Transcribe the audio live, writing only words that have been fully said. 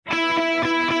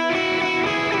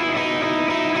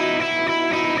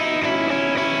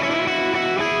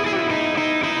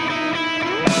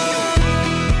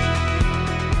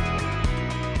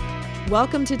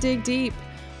Welcome to Dig Deep.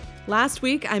 Last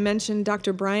week, I mentioned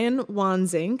Dr. Brian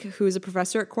Wansink, who is a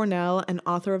professor at Cornell and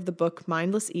author of the book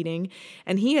Mindless Eating,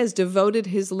 and he has devoted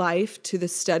his life to the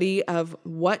study of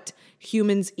what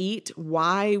humans eat,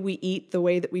 why we eat the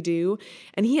way that we do,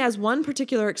 and he has one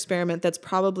particular experiment that's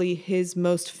probably his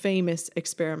most famous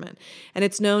experiment, and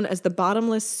it's known as the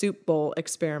bottomless soup bowl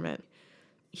experiment.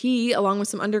 He, along with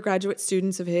some undergraduate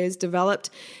students of his, developed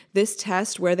this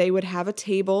test where they would have a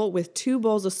table with 2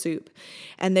 bowls of soup,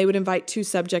 and they would invite 2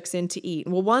 subjects in to eat.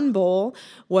 Well, one bowl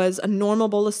was a normal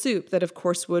bowl of soup that, of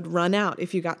course, would run out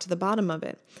if you got to the bottom of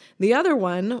it. The other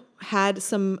one had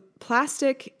some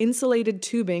plastic insulated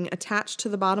tubing attached to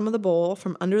the bottom of the bowl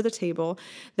from under the table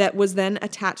that was then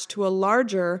attached to a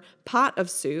larger pot of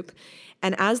soup.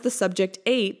 And as the subject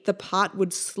ate, the pot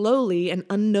would slowly and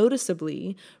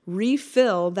unnoticeably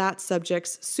refill that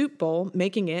subject's soup bowl,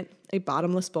 making it a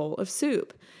bottomless bowl of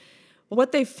soup.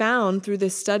 What they found through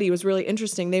this study was really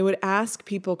interesting. They would ask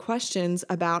people questions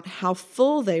about how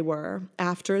full they were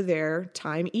after their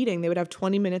time eating. They would have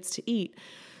 20 minutes to eat.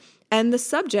 And the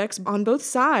subjects on both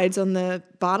sides, on the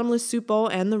bottomless soup bowl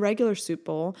and the regular soup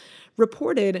bowl,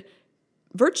 reported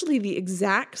virtually the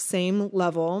exact same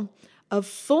level of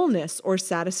fullness or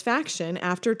satisfaction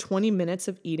after 20 minutes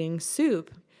of eating soup.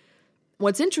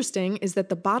 What's interesting is that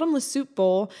the bottomless soup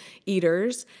bowl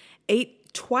eaters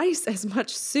ate twice as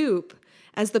much soup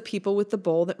as the people with the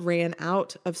bowl that ran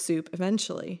out of soup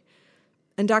eventually.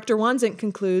 And Dr. Wansink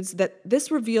concludes that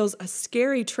this reveals a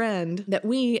scary trend that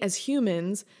we as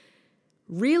humans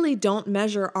really don't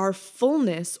measure our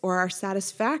fullness or our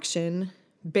satisfaction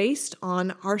based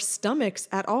on our stomachs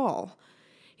at all.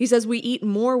 He says we eat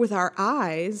more with our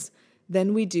eyes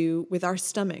than we do with our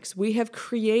stomachs. We have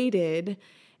created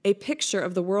a picture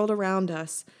of the world around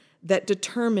us that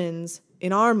determines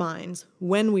in our minds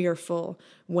when we are full,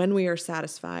 when we are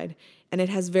satisfied, and it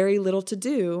has very little to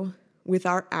do with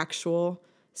our actual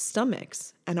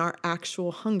stomachs and our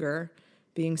actual hunger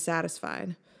being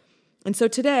satisfied. And so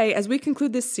today, as we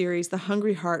conclude this series, The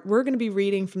Hungry Heart, we're going to be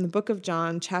reading from the book of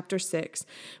John, chapter 6,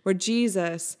 where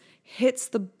Jesus hits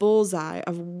the bullseye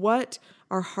of what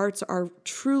our hearts are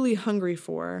truly hungry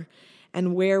for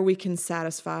and where we can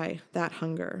satisfy that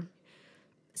hunger.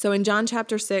 So in John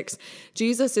chapter 6,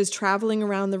 Jesus is traveling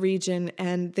around the region,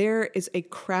 and there is a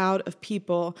crowd of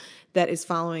people that is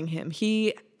following him.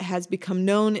 He has become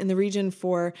known in the region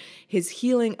for his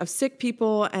healing of sick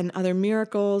people and other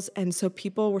miracles, and so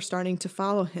people were starting to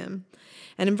follow him.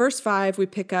 And in verse 5, we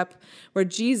pick up where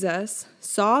Jesus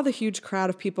saw the huge crowd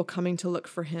of people coming to look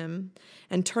for him,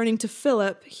 and turning to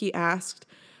Philip, he asked,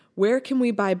 "Where can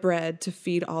we buy bread to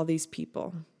feed all these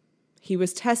people?" He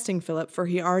was testing Philip, for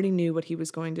he already knew what he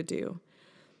was going to do.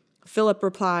 Philip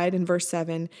replied in verse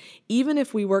 7, "Even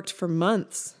if we worked for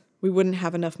months, we wouldn't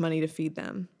have enough money to feed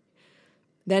them."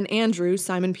 Then Andrew,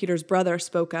 Simon Peter's brother,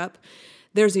 spoke up,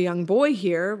 "There's a young boy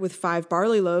here with 5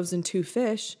 barley loaves and 2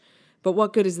 fish, but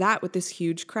what good is that with this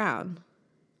huge crowd?"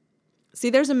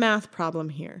 See, there's a math problem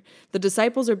here. The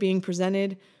disciples are being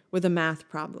presented with a math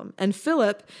problem. And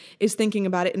Philip is thinking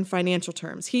about it in financial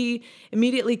terms. He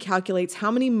immediately calculates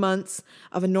how many months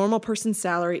of a normal person's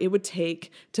salary it would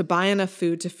take to buy enough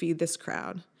food to feed this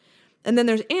crowd. And then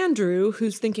there's Andrew,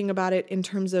 who's thinking about it in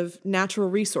terms of natural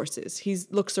resources. He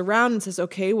looks around and says,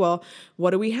 okay, well,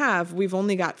 what do we have? We've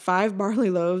only got 5 barley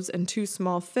loaves and 2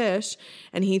 small fish.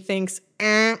 And he thinks,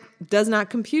 does not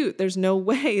compute. There's no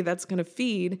way that's going to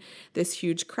feed this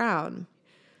huge crowd.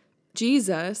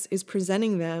 Jesus is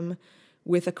presenting them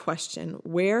with a question.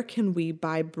 Where can we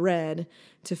buy bread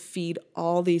to feed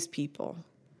all these people?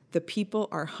 The people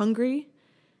are hungry.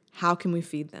 How can we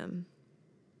feed them?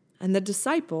 And the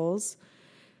disciples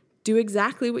do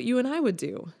exactly what you and I would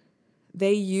do.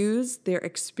 They use their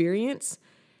experience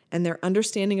and their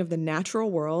understanding of the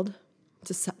natural world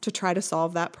to try to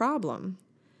solve that problem.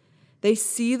 They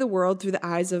see the world through the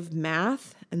eyes of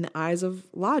math and the eyes of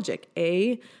logic.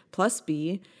 A plus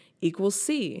B equals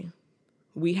C.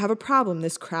 We have a problem.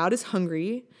 This crowd is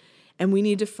hungry, and we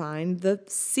need to find the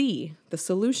C, the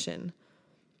solution.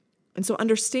 And so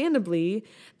understandably,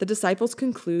 the disciples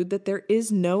conclude that there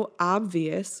is no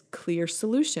obvious, clear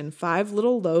solution. 5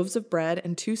 little loaves of bread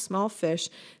and 2 small fish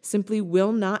simply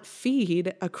will not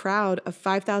feed a crowd of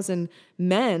 5,000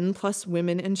 men plus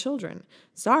women and children.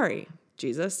 Sorry,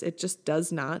 Jesus, it just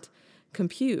does not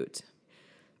compute.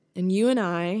 And you and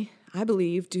I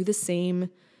believe, do the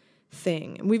same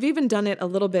thing. And we've even done it a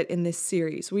little bit in this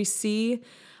series. We see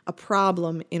a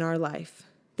problem in our life.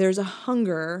 There's a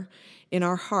hunger in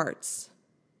our hearts.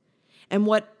 And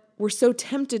what we're so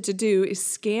tempted to do is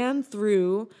scan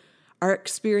through our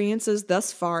experiences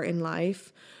thus far in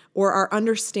life, or our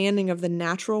understanding of the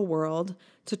natural world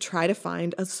to try to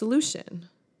find a solution.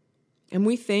 And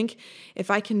we think,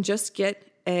 if I can just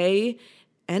get A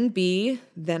and B,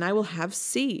 then I will have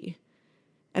C.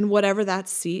 And whatever that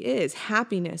C is,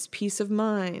 happiness, peace of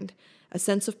mind, a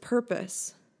sense of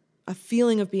purpose, a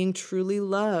feeling of being truly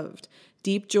loved,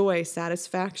 deep joy,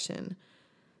 satisfaction.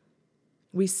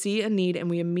 We see a need and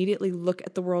we immediately look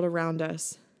at the world around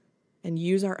us and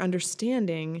use our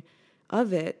understanding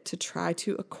of it to try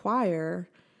to acquire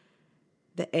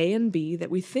the A and B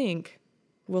that we think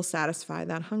will satisfy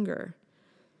that hunger.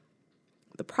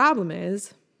 The problem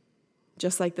is,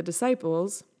 just like the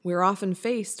disciples, we're often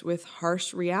faced with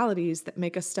harsh realities that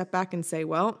make us step back and say,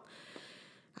 well,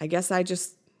 I guess I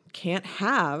just can't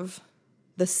have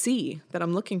the C that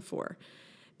I'm looking for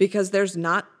because there's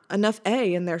not enough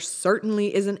A and there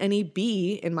certainly isn't any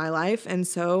B in my life, and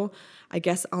so I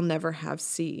guess I'll never have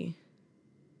C.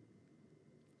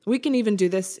 We can even do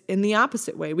this in the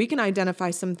opposite way. We can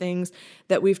identify some things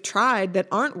that we've tried that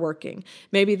aren't working.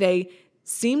 Maybe they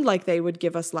seemed like they would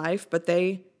give us life, but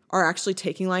they are actually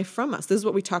taking life from us. This is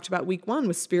what we talked about week 1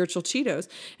 with spiritual Cheetos.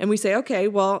 And we say, okay,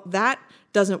 well, that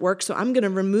doesn't work, so I'm going to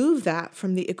remove that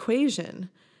from the equation.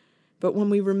 But when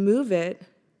we remove it,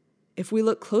 if we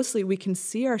look closely, we can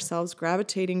see ourselves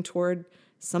gravitating toward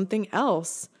something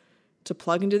else to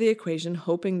plug into the equation,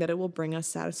 hoping that it will bring us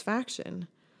satisfaction.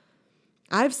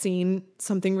 I've seen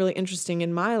something really interesting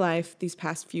in my life these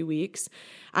past few weeks.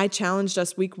 I challenged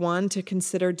us week 1 to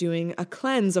consider doing a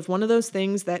cleanse of one of those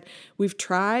things that we've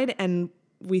tried and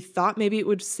we thought maybe it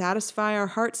would satisfy our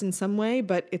hearts in some way,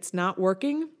 but it's not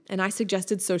working. And I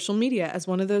suggested social media as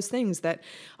one of those things that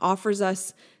offers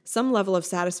us some level of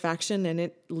satisfaction, and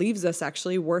it leaves us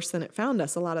actually worse than it found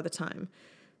us a lot of the time.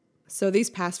 So these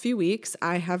past few weeks,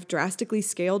 I have drastically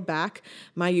scaled back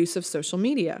my use of social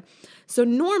media. So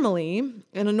normally,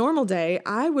 in a normal day,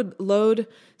 I would load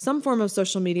some form of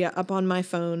social media up on my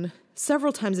phone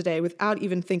several times a day without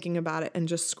even thinking about it and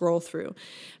just scroll through.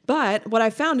 But what I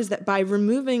found is that by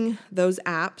removing those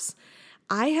apps,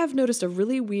 I have noticed a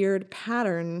really weird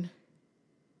pattern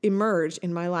emerge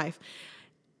in my life.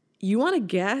 You want to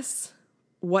guess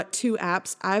what 2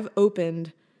 apps I've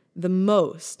opened the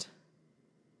most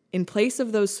in place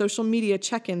of those social media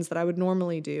check-ins that I would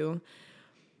normally do?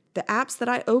 The apps that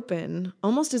I open,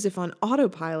 almost as if on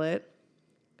autopilot,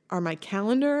 are my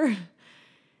calendar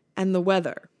and the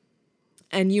weather.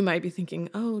 And you might be thinking,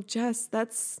 oh, Jess,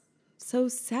 that's so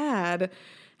sad.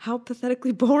 How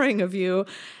pathetically boring of you.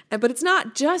 But it's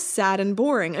not just sad and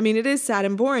boring. I mean, it is sad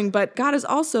and boring, but God has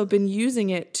also been using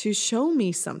it to show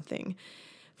me something.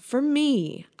 For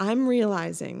me, I'm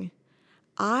realizing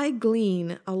I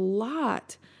glean a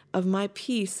lot of my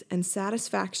peace and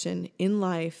satisfaction in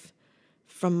life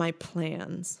from my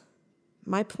plans.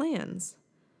 My plans.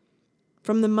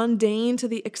 From the mundane to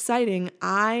the exciting,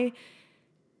 I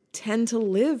tend to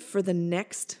live for the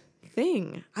next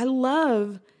thing. I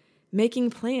love making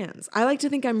plans. I like to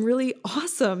think I'm really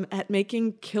awesome at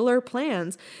making killer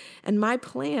plans. And my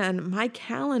plan, my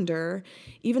calendar,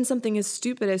 even something as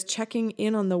stupid as checking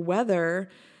in on the weather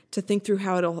to think through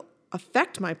how it'll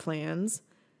affect my plans,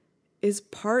 is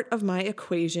part of my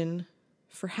equation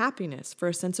for happiness, for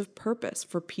a sense of purpose,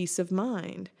 for peace of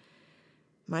mind.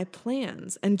 My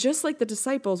plans. And just like the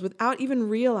disciples, without even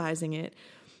realizing it,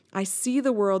 I see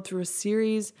the world through a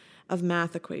series of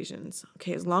math equations.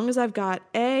 Okay, as long as I've got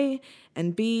A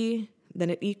and B, then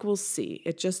it equals C.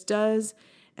 It just does,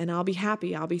 and I'll be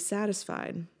happy. I'll be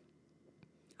satisfied.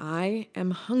 I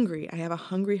am hungry. I have a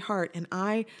hungry heart, and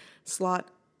I slot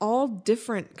all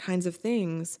different kinds of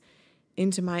things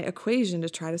into my equation to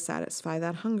try to satisfy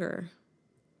that hunger.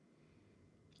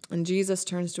 And Jesus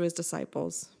turns to his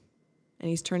disciples, and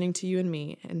he's turning to you and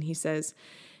me, and he says,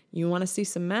 you want to see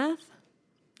some math?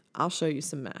 I'll show you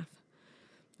some math.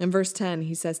 In verse 10,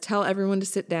 he says, tell everyone to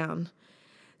sit down.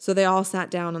 So they all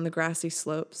sat down on the grassy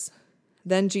slopes.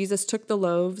 Then Jesus took the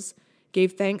loaves,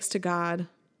 gave thanks to God,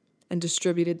 and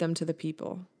distributed them to the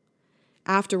people.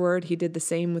 Afterward, he did the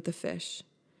same with the fish.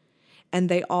 And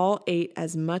they all ate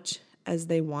as much as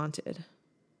they wanted.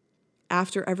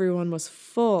 After everyone was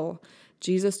full,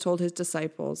 Jesus told his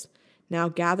disciples, now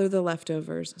gather the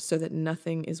leftovers so that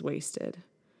nothing is wasted.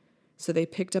 So they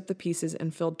picked up the pieces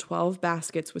and filled 12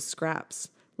 baskets with scraps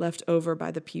left over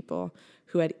by the people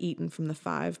who had eaten from the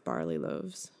 5 barley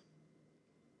loaves.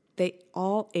 They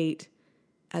all ate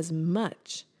as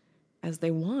much as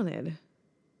they wanted,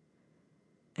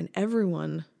 and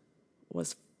everyone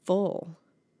was full.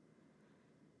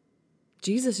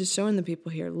 Jesus is showing the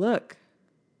people here, look,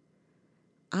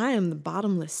 I am the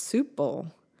bottomless soup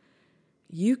bowl.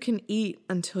 You can eat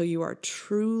until you are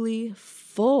truly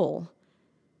full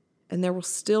and there will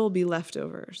still be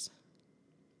leftovers.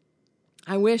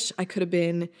 I wish I could have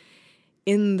been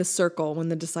in the circle when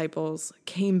the disciples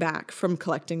came back from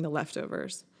collecting the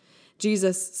leftovers.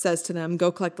 Jesus says to them,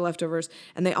 go collect the leftovers,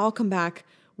 and they all come back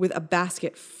with a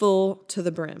basket full to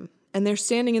the brim. And they're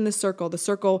standing in the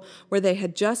circle where they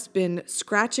had just been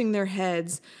scratching their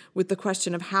heads with the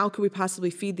question of how could we possibly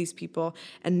feed these people?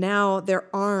 And now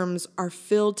their arms are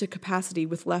filled to capacity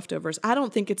with leftovers. I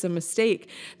don't think it's a mistake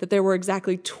that there were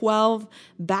exactly 12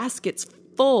 baskets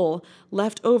full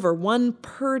left over, one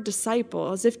per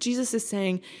disciple, as if Jesus is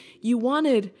saying, you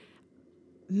wanted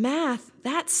math,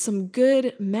 that's some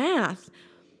good math.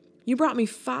 You brought me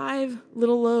 5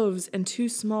 little loaves and 2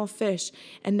 small fish,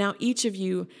 and now each of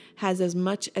you has as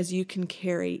much as you can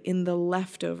carry in the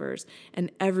leftovers,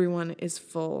 and everyone is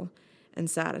full and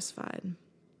satisfied.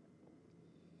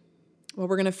 Well,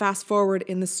 we're going to fast forward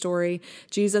in the story.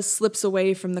 Jesus slips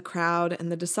away from the crowd, and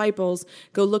the disciples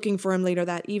go looking for him later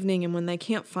that evening, and when they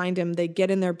can't find him, they get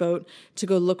in their boat to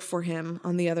go look for him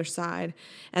on the other side.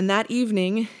 And that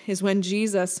evening is when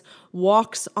Jesus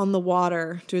walks on the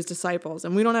water to his disciples.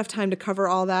 And we don't have time to cover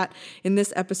all that in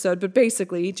this episode, but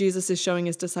basically, Jesus is showing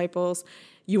his disciples,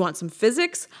 you want some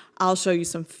physics? I'll show you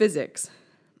some physics.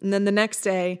 And then the next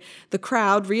day, the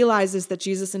crowd realizes that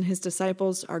Jesus and his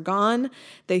disciples are gone.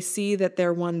 They see that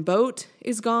their one boat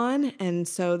is gone, and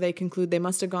so they conclude they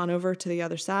must have gone over to the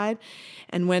other side.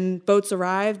 And when boats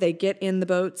arrive, they get in the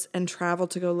boats and travel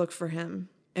to go look for him.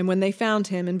 And when they found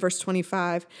him, in verse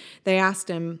 25, they asked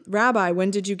him, Rabbi,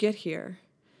 when did you get here?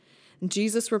 And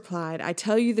Jesus replied, I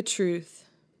tell you the truth.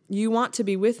 You want to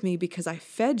be with me because I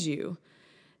fed you,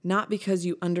 not because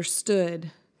you understood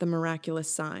the miraculous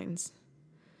signs.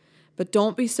 But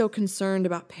don't be so concerned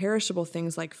about perishable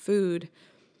things like food.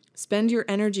 Spend your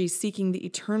energy seeking the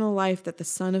eternal life that the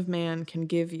Son of Man can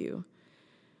give you.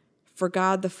 For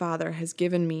God the Father has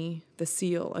given me the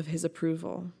seal of his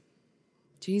approval.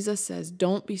 Jesus says,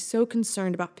 don't be so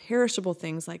concerned about perishable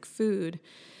things like food.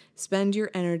 Spend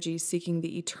your energy seeking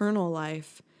the eternal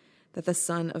life that the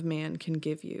Son of Man can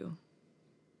give you.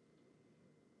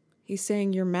 He's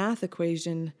saying your math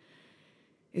equation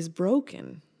is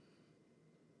broken.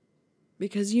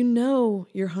 Because you know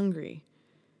you're hungry.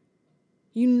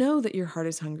 You know that your heart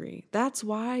is hungry. That's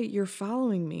why you're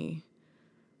following me.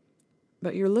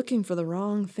 But you're looking for the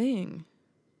wrong thing.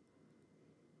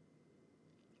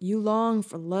 You long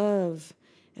for love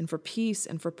and for peace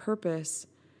and for purpose,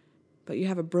 but you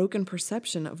have a broken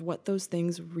perception of what those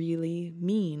things really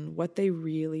mean, what they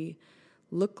really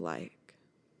look like.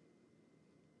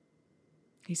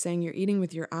 He's saying you're eating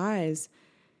with your eyes,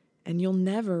 and you'll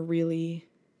never really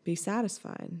be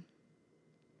satisfied.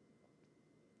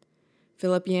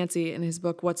 Philip Yancey, in his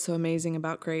book, What's So Amazing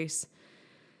About Grace,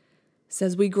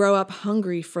 says we grow up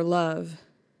hungry for love,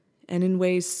 and in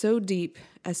ways so deep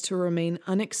as to remain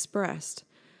unexpressed,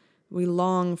 we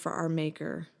long for our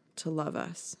Maker to love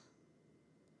us.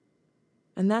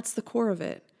 And that's the core of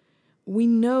it. We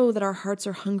know that our hearts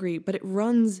are hungry, but it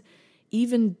runs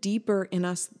even deeper in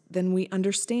us than we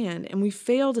understand, and we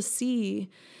fail to see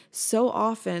so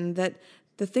often that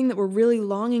the thing that we're really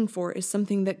longing for is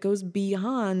something that goes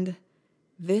beyond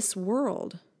this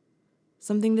world,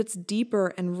 something that's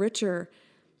deeper and richer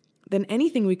than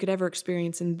anything we could ever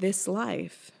experience in this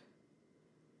life.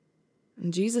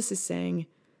 And Jesus is saying,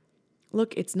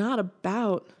 look, it's not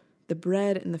about the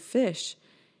bread and the fish.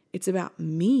 It's about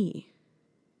me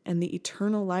and the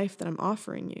eternal life that I'm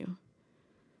offering you.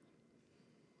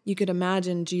 You could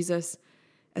imagine Jesus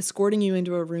escorting you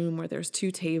into a room where there's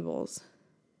 2 tables,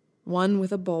 one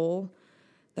with a bowl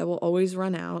that will always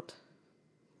run out.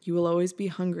 You will always be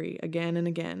hungry again and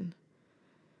again.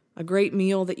 A great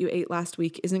meal that you ate last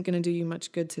week isn't going to do you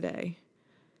much good today.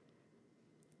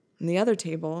 And the other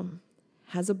table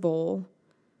has a bowl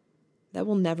that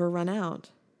will never run out.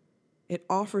 It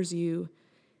offers you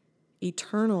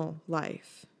eternal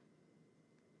life.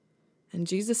 And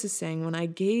Jesus is saying, when I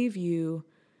gave you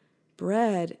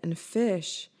bread and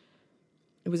fish,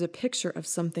 it was a picture of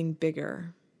something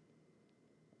bigger.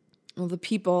 Well, the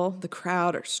people, the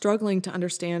crowd, are struggling to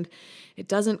understand. It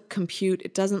doesn't compute.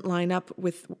 It doesn't line up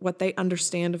with what they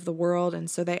understand of the world. And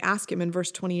so they ask him in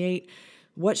verse 28,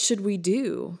 what should we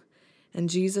do? And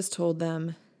Jesus told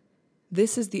them,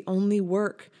 this is the only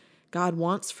work God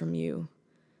wants from you.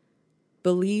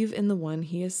 Believe in the one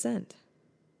he has sent.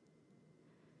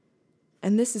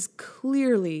 And this is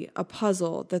clearly a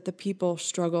puzzle that the people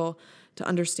struggle to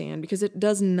understand because it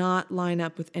does not line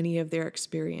up with any of their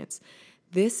experience.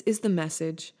 This is the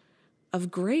message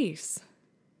of grace.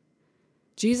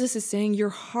 Jesus is saying your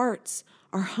hearts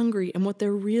are hungry, and what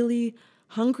they're really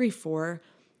hungry for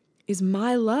is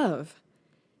my love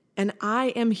and I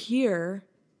am here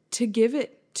to give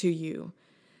it to you,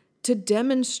 to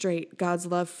demonstrate God's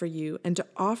love for you and to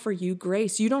offer you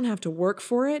grace. You don't have to work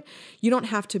for it. You don't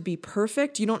have to be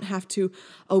perfect. You don't have to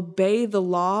obey the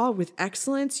law with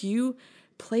excellence. You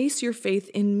place your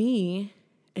faith in me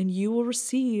and you will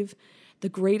receive the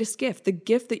greatest gift, the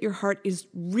gift that your heart is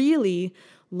really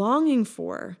longing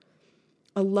for,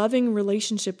 a loving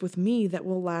relationship with me that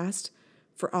will last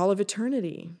for all of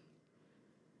eternity.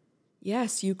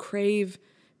 Yes, you crave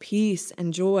peace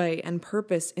and joy and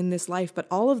purpose in this life, but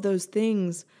all of those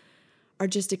things are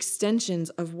just extensions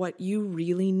of what you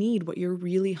really need, what you're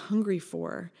really hungry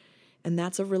for. And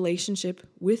that's a relationship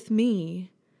with me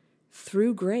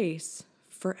through grace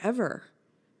forever.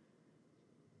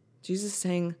 Jesus is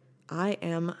saying, I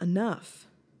am enough.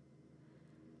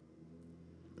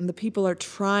 And the people are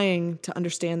trying to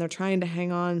understand, they're trying to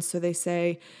hang on, so they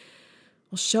say,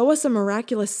 well, show us a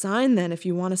miraculous sign then if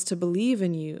you want us to believe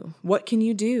in you. What can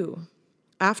you do?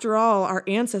 After all, our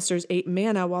ancestors ate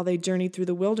manna while they journeyed through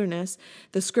the wilderness.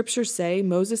 The scriptures say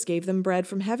Moses gave them bread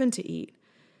from heaven to eat.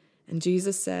 And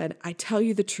Jesus said, I tell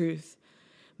you the truth.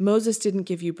 Moses didn't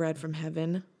give you bread from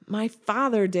heaven. My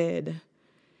Father did.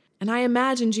 And I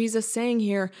imagine Jesus saying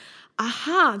here,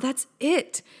 aha, that's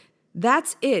it.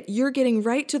 That's it. You're getting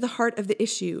right to the heart of the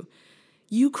issue.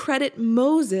 You credit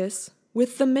Moses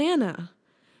with the manna.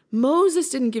 Moses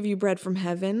didn't give you bread from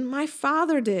heaven. My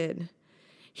Father did.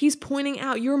 He's pointing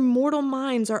out your mortal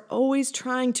minds are always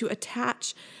trying to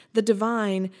attach the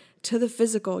divine to the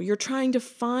physical. You're trying to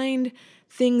find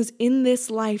things in this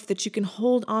life that you can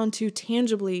hold on to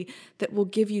tangibly that will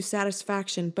give you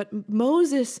satisfaction. But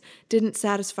Moses didn't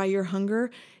satisfy your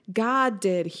hunger. God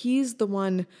did. He's the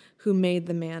one who made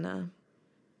the manna.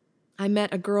 I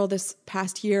met a girl this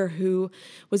past year who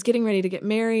was getting ready to get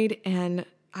married, and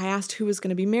I asked who was going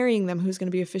to be marrying them, who's going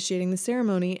to be officiating the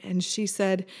ceremony, and she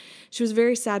said she was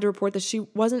very sad to report that she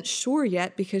wasn't sure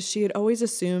yet because she had always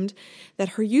assumed that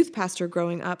her youth pastor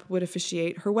growing up would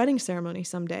officiate her wedding ceremony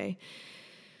someday.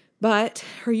 But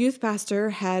her youth pastor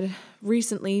had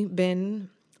recently been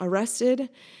arrested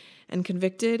and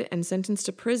convicted and sentenced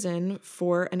to prison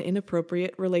for an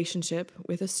inappropriate relationship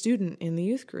with a student in the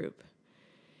youth group.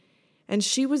 And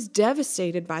she was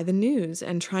devastated by the news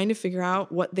and trying to figure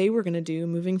out what they were going to do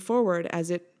moving forward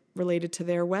as it related to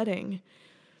their wedding.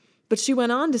 But she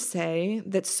went on to say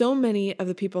that so many of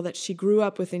the people that she grew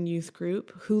up with in youth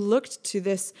group who looked to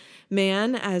this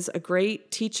man as a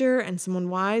great teacher and someone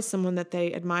wise, someone that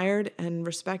they admired and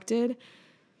respected.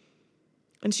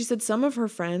 And she said some of her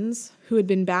friends who had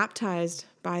been baptized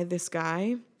by this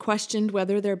guy questioned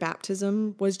whether their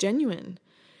baptism was genuine,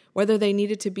 whether they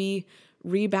needed to be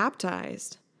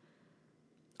rebaptized.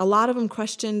 A lot of them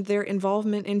questioned their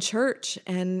involvement in church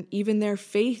and even their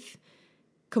faith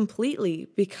completely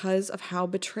because of how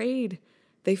betrayed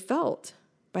they felt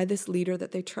by this leader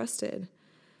that they trusted.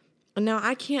 And now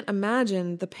I can't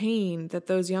imagine the pain that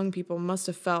those young people must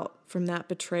have felt from that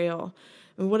betrayal.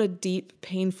 And what a deep,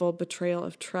 painful betrayal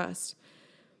of trust.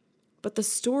 But the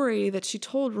story that she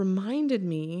told reminded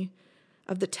me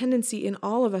of the tendency in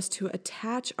all of us to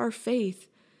attach our faith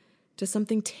to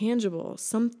something tangible,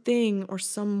 something or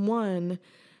someone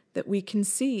that we can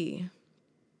see.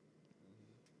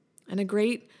 And a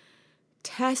great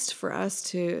test for us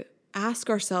to ask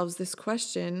ourselves this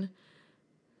question,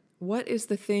 what is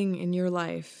the thing in your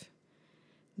life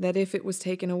that if it was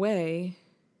taken away,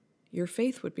 your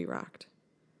faith would be rocked?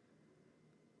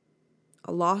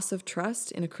 A loss of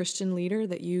trust in a Christian leader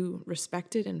that you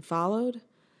respected and followed?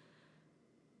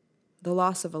 The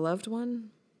loss of a loved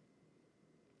one?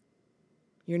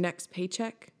 Your next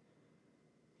paycheck,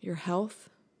 your health,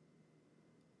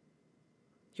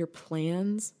 your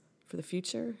plans for the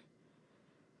future.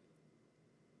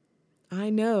 I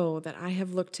know that I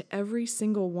have looked to every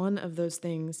single one of those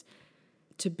things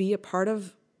to be a part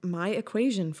of my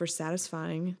equation for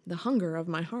satisfying the hunger of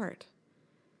my heart.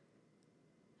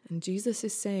 And Jesus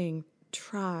is saying,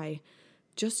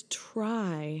 just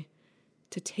try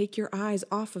to take your eyes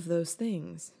off of those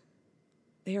things.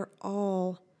 They are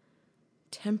all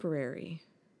temporary.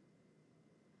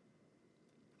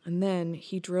 And then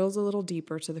he drills a little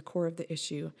deeper to the core of the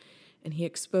issue, and he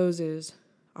exposes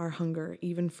our hunger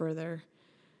even further.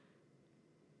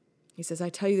 He says, I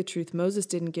tell you the truth, Moses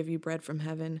didn't give you bread from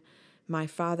heaven, my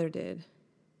Father did.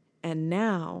 And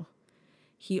now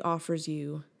he offers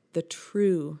you the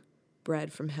true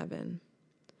bread from heaven.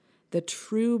 The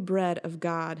true bread of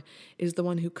God is the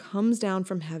one who comes down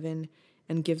from heaven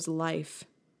and gives life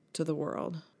to the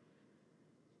world.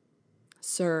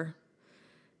 Sir,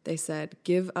 they said,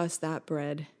 give us that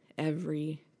bread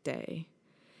every day.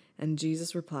 And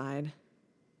Jesus replied,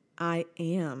 I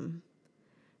am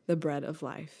the bread of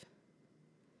life.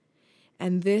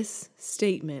 And this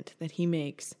statement that he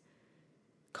makes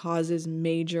causes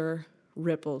major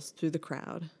ripples through the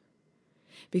crowd.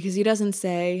 Because he doesn't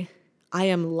say, I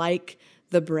am like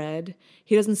the bread.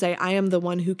 He doesn't say, I am the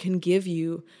one who can give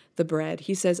you the bread.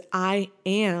 He says, I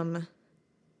am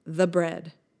the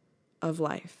bread of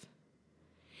life.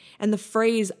 And the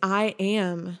phrase, I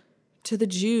am, to the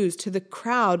Jews, to the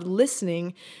crowd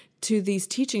listening to these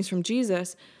teachings from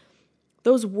Jesus,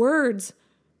 those words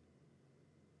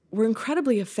were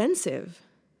incredibly offensive.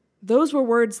 Those were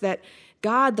words that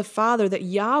God the Father, that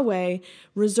Yahweh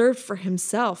reserved for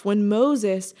himself. When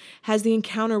Moses has the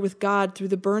encounter with God through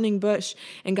the burning bush,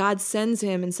 and God sends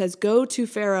him and says, go to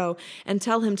Pharaoh and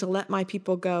tell him to let my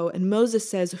people go. And Moses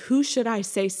says, who should I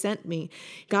say sent me?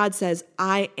 God says,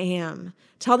 I am.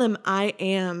 Tell them I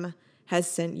am has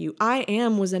sent you. I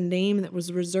am was a name that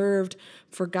was reserved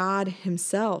for God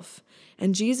himself.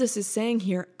 And Jesus is saying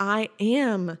here, I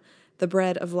am the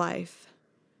bread of life.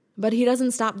 But he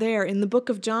doesn't stop there. In the book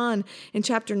of John, in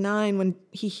chapter 9, when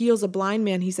he heals a blind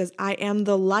man, he says, I am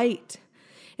the light.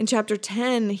 In chapter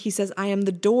 10, he says, I am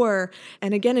the door.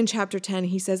 And again in chapter 10,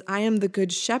 he says, I am the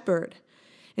good shepherd.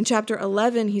 In chapter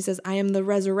 11, he says, I am the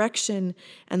resurrection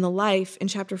and the life. In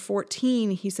chapter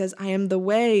 14, he says, I am the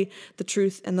way, the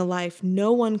truth, and the life.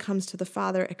 No one comes to the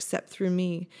Father except through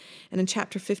me. And in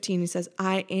chapter 15, he says,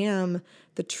 I am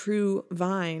the true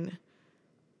vine.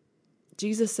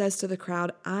 Jesus says to the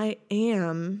crowd, I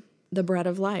am the bread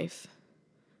of life.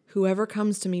 Whoever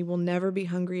comes to me will never be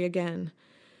hungry again.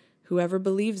 Whoever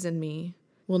believes in me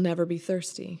will never be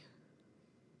thirsty.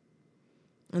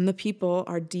 And the people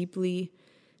are deeply,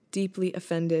 deeply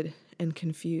offended and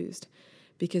confused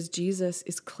because Jesus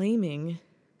is claiming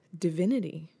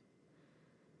divinity.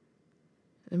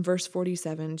 In verse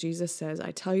 47, Jesus says, I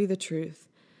tell you the truth.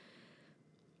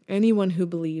 Anyone who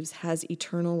believes has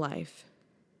eternal life.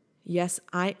 Yes,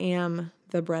 I am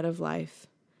the bread of life.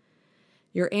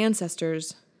 Your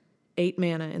ancestors ate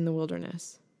manna in the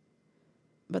wilderness,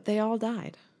 but they all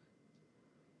died.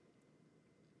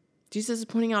 Jesus is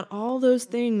pointing out all those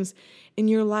things in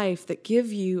your life that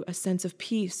give you a sense of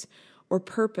peace or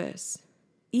purpose,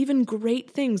 even great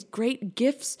things, great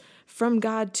gifts from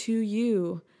God to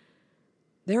you.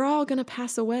 They're all going to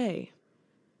pass away.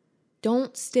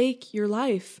 Don't stake your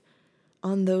life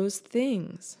on those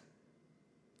things.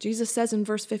 Jesus says in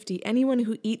verse 50, anyone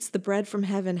who eats the bread from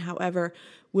heaven, however,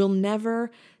 will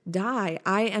never die.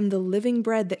 I am the living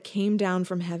bread that came down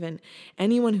from heaven.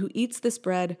 Anyone who eats this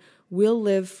bread will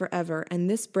live forever. And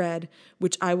this bread,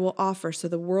 which I will offer so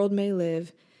the world may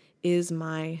live, is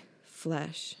my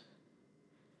flesh.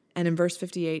 And in verse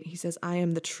 58, he says, I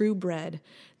am the true bread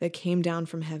that came down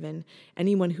from heaven.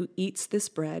 Anyone who eats this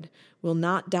bread will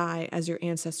not die as your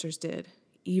ancestors did,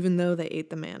 even though they ate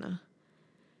the manna,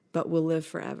 but will live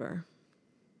forever.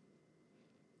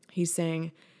 He's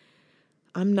saying,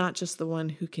 I'm not just the one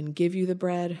who can give you the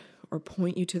bread or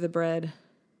point you to the bread.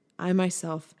 I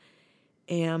myself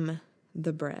am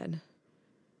the bread.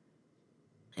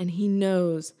 And he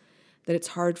knows that it's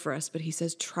hard for us, but he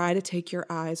says, try to take your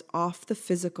eyes off the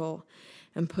physical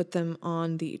and put them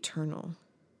on the eternal.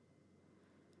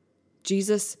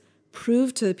 Jesus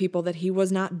proved to the people that he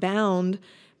was not bound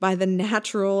by the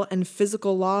natural and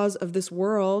physical laws of this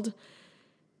world.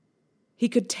 He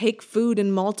could take food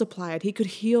and multiply it. He could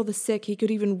heal the sick. He could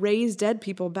even raise dead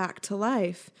people back to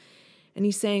life. And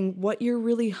he's saying, what you're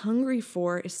really hungry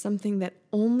for is something that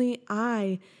only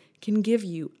I can give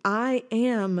you. I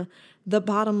am the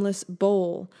bottomless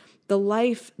bowl. The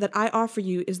life that I offer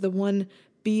you is the one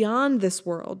beyond this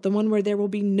world, the one where there will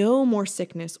be no more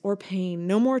sickness or pain,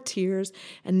 no more tears,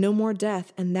 and no more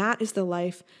death. And that is the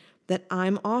life that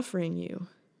I'm offering you.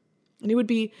 And it would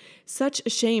be such a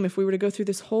shame if we were to go through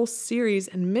this whole series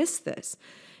and miss this.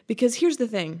 Because here's the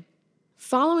thing.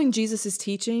 Following Jesus'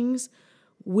 teachings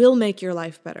will make your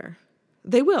life better.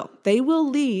 They will. They will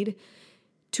lead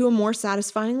to a more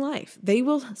satisfying life. They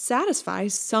will satisfy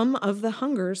some of the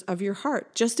hungers of your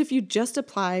heart, just if you just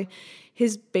apply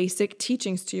his basic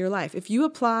teachings to your life. If you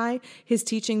apply his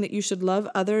teaching that you should love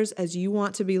others as you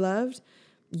want to be loved,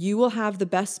 you will have the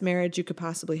best marriage you could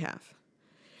possibly have.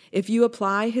 If you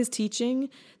apply his teaching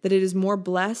that it is more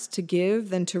blessed to give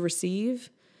than to receive,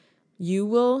 you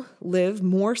will live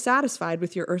more satisfied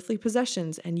with your earthly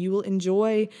possessions, and you will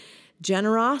enjoy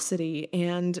generosity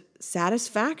and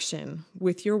satisfaction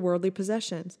with your worldly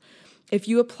possessions. If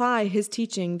you apply his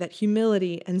teaching that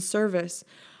humility and service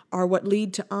are what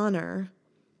lead to honor,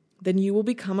 then you will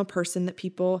become a person that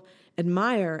people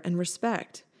admire and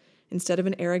respect, instead of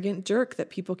an arrogant jerk that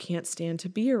people can't stand to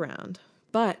be around.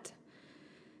 But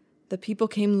the people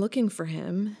came looking for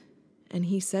him, and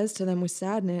he says to them with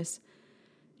sadness,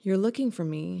 "You're looking for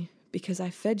me because I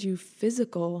fed you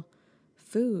physical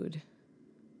food."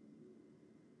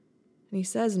 And he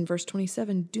says in verse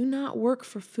 27, "Do not work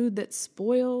for food that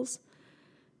spoils,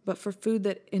 but for food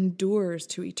that endures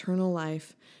to eternal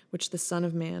life, which the Son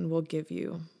of Man will give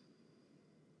you."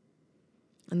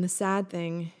 And the sad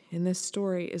thing in this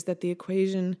story is that the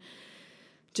equation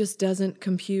just doesn't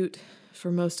compute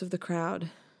for most of the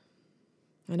crowd.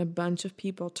 And a bunch of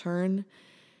people turn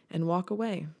and walk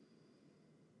away.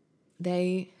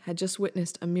 They had just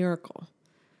witnessed a miracle.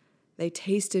 They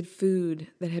tasted food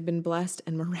that had been blessed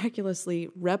and miraculously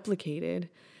replicated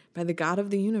by the God of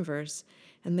the universe,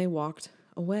 and they walked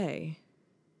away.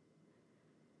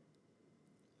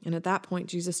 And at that point,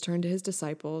 Jesus turned to his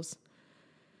disciples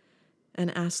and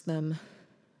asked them,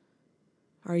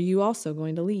 "Are you also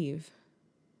going to leave?"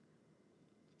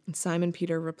 And Simon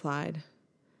Peter replied,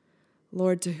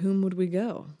 "Lord, to whom would we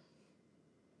go?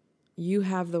 You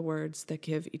have the words that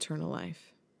give eternal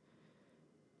life.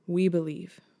 We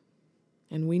believe,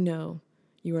 and we know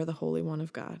you are the Holy One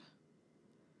of God."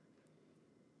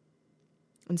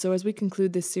 And so as we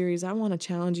conclude this series, I want to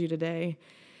challenge you today.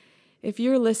 If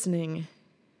you're listening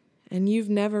and you've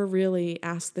never really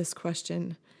asked this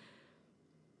question,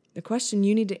 the question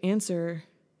you need to answer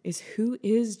is, who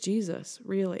is Jesus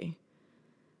really?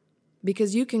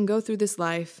 Because you can go through this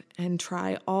life and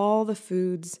try all the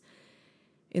foods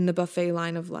in the buffet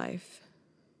line of life.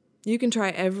 You can try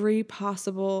every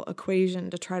possible equation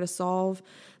to try to solve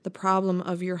the problem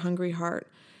of your hungry heart,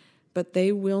 but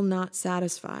they will not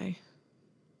satisfy.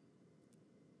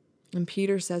 And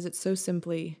Peter says it so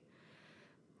simply,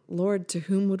 "Lord, to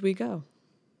whom would we go?"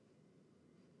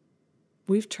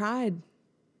 We've tried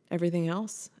everything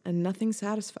else, and nothing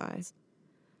satisfies.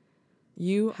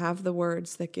 You have the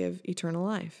words that give eternal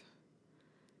life.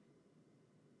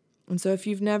 And so if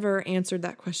you've never answered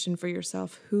that question for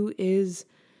yourself, who is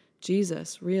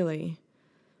Jesus really?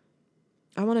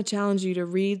 I want to challenge you to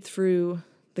read through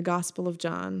the Gospel of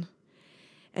John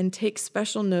and take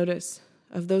special notice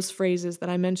of those phrases that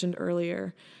I mentioned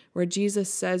earlier, where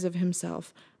Jesus says of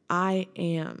himself, "I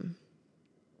am."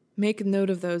 Make note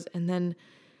of those and then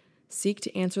seek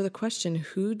to answer the question,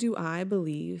 who do I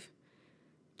believe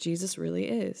Jesus really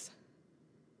is?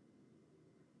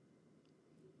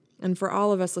 And for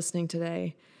all of us listening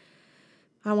today,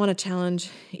 I want to challenge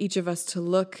each of us to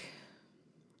look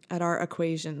at our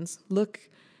equations. Look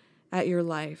at your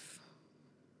life.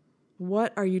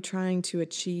 What are you trying to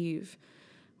achieve?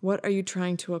 What are you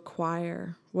trying to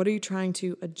acquire? What are you trying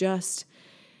to adjust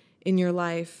in your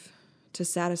life to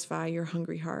satisfy your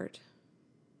hungry heart?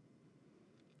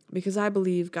 Because I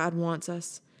believe God wants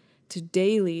us to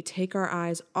daily take our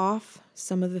eyes off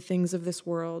some of the things of this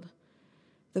world,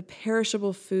 the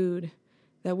perishable food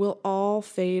that will all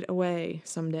fade away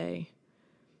someday,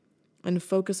 and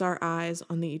focus our eyes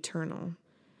on the eternal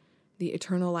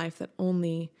life that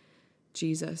only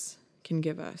Jesus can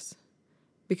give us.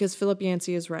 Because Philip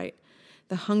Yancey is right.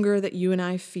 The hunger that you and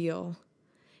I feel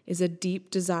is a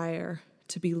deep desire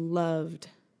to be loved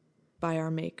by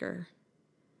our Maker.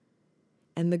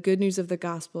 And the good news of the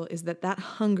gospel is that that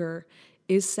hunger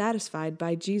is satisfied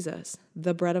by Jesus,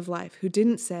 the bread of life, who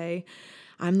didn't say,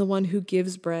 "I'm the one who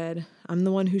gives bread. I'm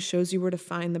the one who shows you where to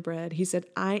find the bread." He said,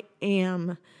 "I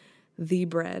am the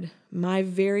bread. My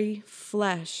very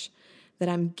flesh that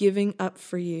I'm giving up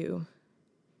for you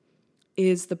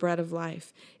is the bread of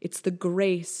life." It's the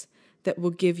grace that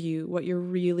will give you what you're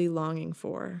really longing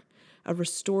for, a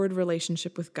restored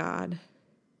relationship with God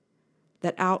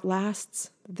that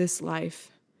outlasts this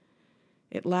life.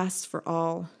 It lasts for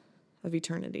all of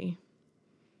eternity.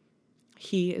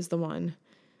 He is the one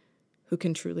who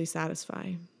can truly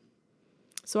satisfy.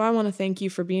 So I want to thank you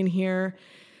for being here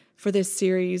for this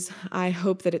series. I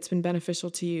hope that it's been beneficial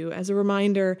to you. As a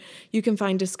reminder, you can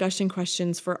find discussion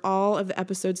questions for all of the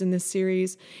episodes in this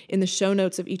series in the show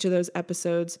notes of each of those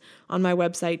episodes on my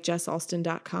website,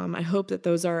 jessalston.com. I hope that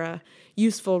those are a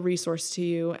useful resource to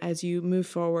you as you move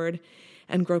forward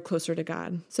and grow closer to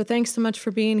God. So thanks so much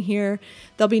for being here.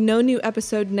 There'll be no new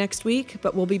episode next week,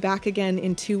 but we'll be back again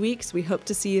in 2 weeks. We hope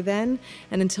to see you then.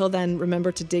 And until then,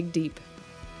 remember to dig deep.